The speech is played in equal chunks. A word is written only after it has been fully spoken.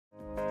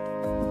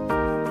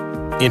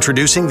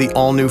Introducing the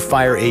all-new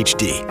Fire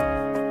HD.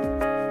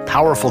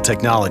 Powerful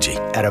technology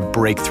at a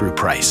breakthrough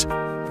price.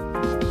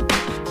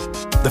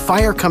 The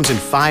Fire comes in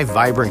 5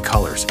 vibrant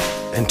colors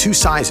and 2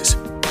 sizes,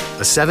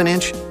 a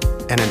 7-inch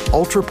and an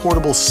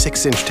ultra-portable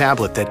 6-inch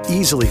tablet that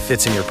easily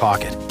fits in your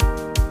pocket.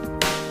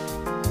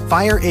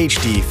 Fire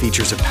HD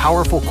features a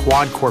powerful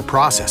quad-core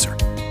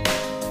processor,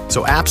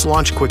 so apps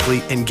launch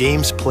quickly and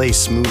games play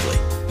smoothly.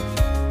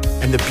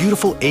 And the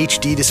beautiful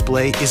HD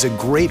display is a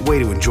great way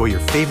to enjoy your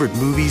favorite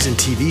movies and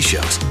TV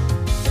shows.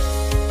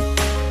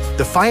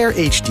 The Fire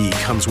HD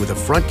comes with a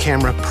front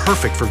camera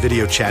perfect for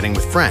video chatting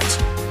with friends,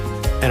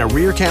 and a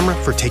rear camera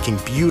for taking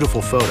beautiful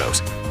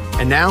photos.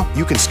 And now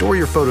you can store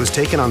your photos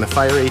taken on the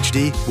Fire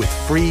HD with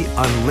free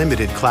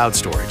unlimited cloud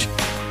storage.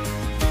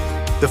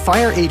 The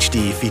Fire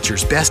HD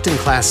features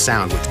best-in-class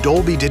sound with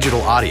Dolby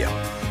digital audio,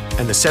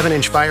 and the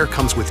 7-inch Fire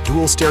comes with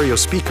dual stereo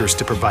speakers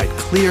to provide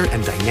clear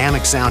and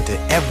dynamic sound to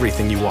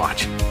everything you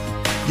watch.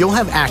 You'll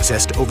have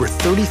access to over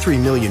 33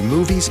 million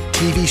movies,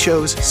 TV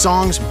shows,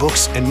 songs,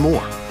 books, and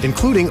more,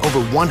 including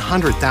over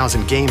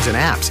 100,000 games and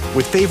apps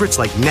with favorites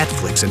like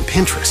Netflix and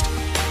Pinterest.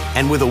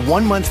 And with a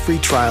 1-month free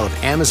trial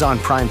of Amazon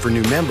Prime for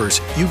new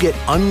members, you get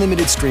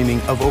unlimited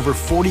streaming of over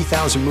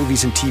 40,000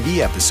 movies and TV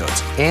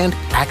episodes and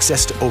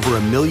access to over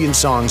 1 million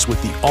songs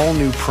with the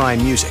all-new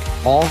Prime Music,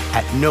 all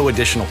at no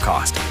additional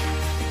cost.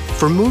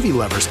 For movie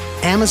lovers,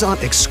 Amazon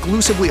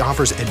exclusively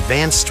offers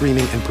Advanced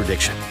Streaming and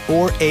Prediction,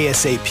 or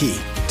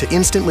ASAP, to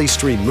instantly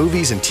stream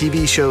movies and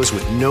TV shows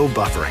with no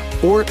buffering.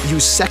 Or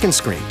use Second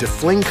Screen to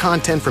fling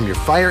content from your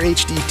Fire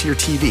HD to your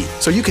TV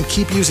so you can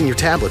keep using your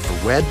tablet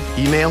for web,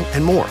 email,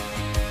 and more.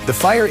 The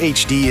Fire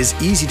HD is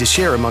easy to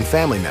share among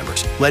family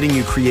members, letting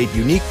you create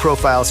unique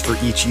profiles for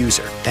each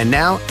user. And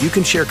now you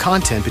can share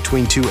content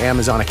between 2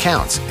 Amazon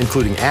accounts,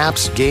 including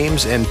apps,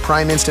 games, and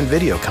Prime Instant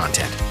Video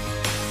content.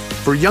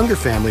 For younger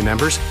family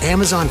members,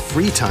 Amazon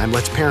Free Time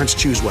lets parents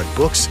choose what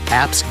books,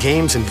 apps,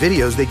 games, and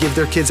videos they give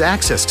their kids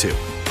access to.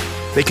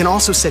 They can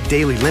also set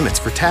daily limits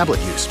for tablet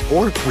use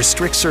or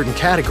restrict certain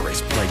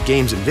categories, like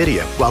games and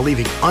video, while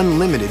leaving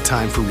unlimited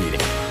time for reading.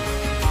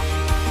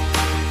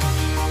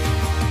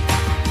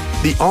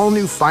 The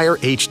all-new Fire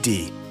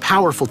HD,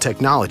 powerful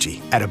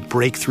technology at a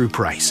breakthrough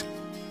price.